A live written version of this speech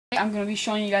I'm going to be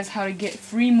showing you guys how to get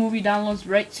free movie downloads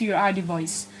right to your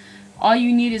iDevice. All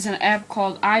you need is an app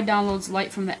called iDownloads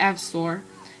Lite from the App Store.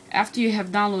 After you have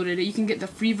downloaded it, you can get the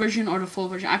free version or the full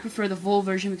version. I prefer the full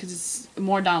version because it's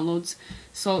more downloads.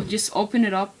 So just open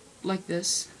it up like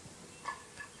this.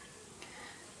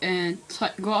 And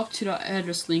go up to the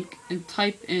address link and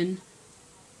type in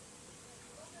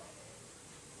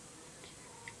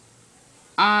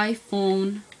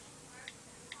iPhone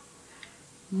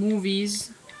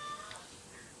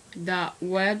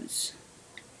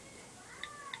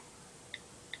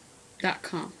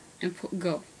movies.webs.com and put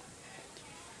go.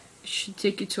 It should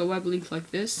take you to a web link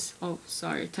like this. Oh,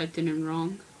 sorry, I typed it in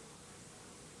wrong.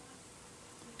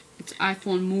 It's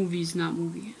iPhone movies, not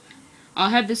movie. I'll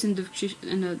have this in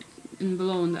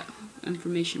below in the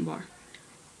information bar.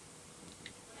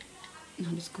 Now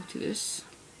let's go to this.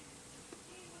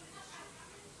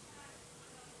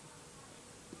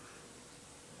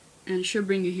 And it should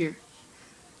bring you here.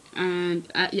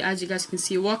 And as you guys can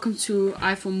see, welcome to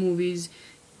iPhone Movies.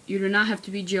 You do not have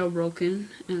to be jailbroken,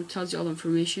 and it tells you all the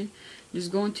information.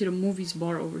 Just go into the movies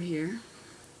bar over here,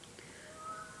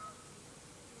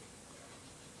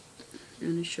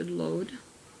 and it should load.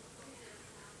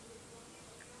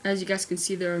 As you guys can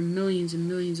see, there are millions and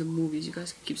millions of movies. You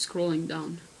guys can keep scrolling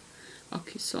down.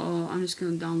 Okay, so I'm just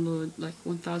gonna download like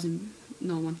 1000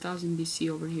 BC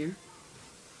over here.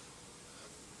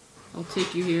 I'll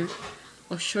take you here.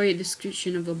 I'll show you a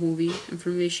description of the movie,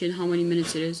 information, how many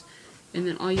minutes it is, and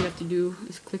then all you have to do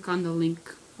is click on the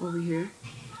link over here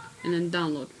and then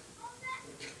download.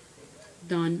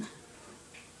 Done.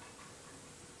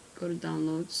 Go to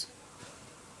downloads.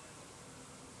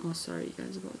 Oh, sorry you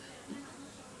guys about that.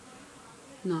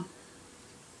 No.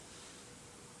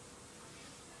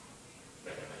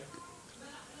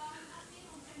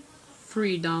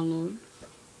 Free download.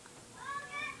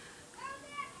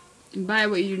 And by the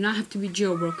way, you do not have to be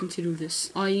jailbroken to do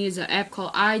this. All you need is an app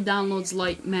called iDownloads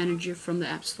Lite Manager from the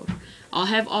App Store. I'll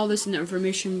have all this in the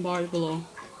information bar below.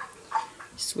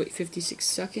 Just wait 56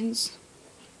 seconds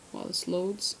while this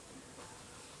loads.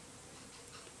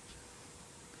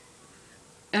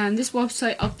 And this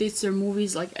website updates their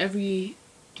movies like every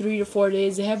 3 to 4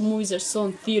 days. They have movies that are still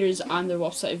in theaters on their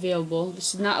website available.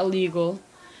 This is not illegal.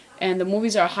 And the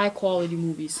movies are high quality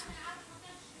movies.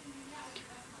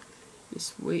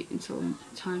 Just wait until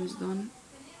time is done.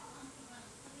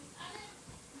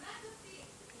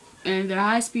 And they're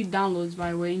high-speed downloads,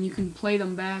 by the way, and you can play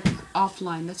them back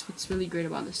offline. That's what's really great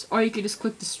about this. Or you could just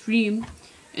click the stream,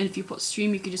 and if you put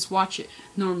stream, you could just watch it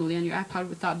normally on your iPod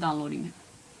without downloading it.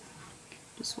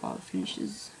 Just while it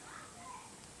finishes.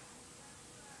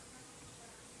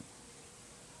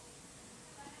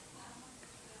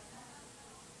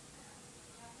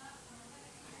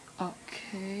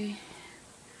 Okay.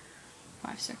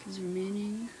 5 seconds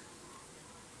remaining.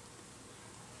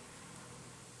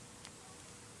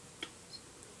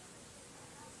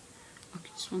 Okay,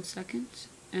 just 1 second.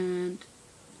 And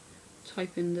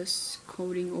type in this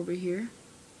coding over here.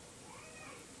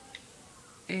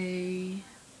 Okay.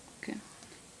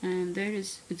 And there it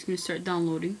is. It's going to start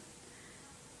downloading,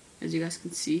 as you guys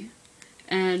can see.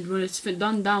 And when it's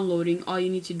done downloading, all you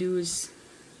need to do is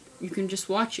you can just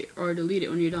watch it or delete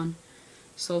it when you're done.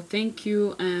 So thank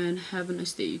you and have a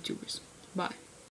nice day, YouTubers. Bye.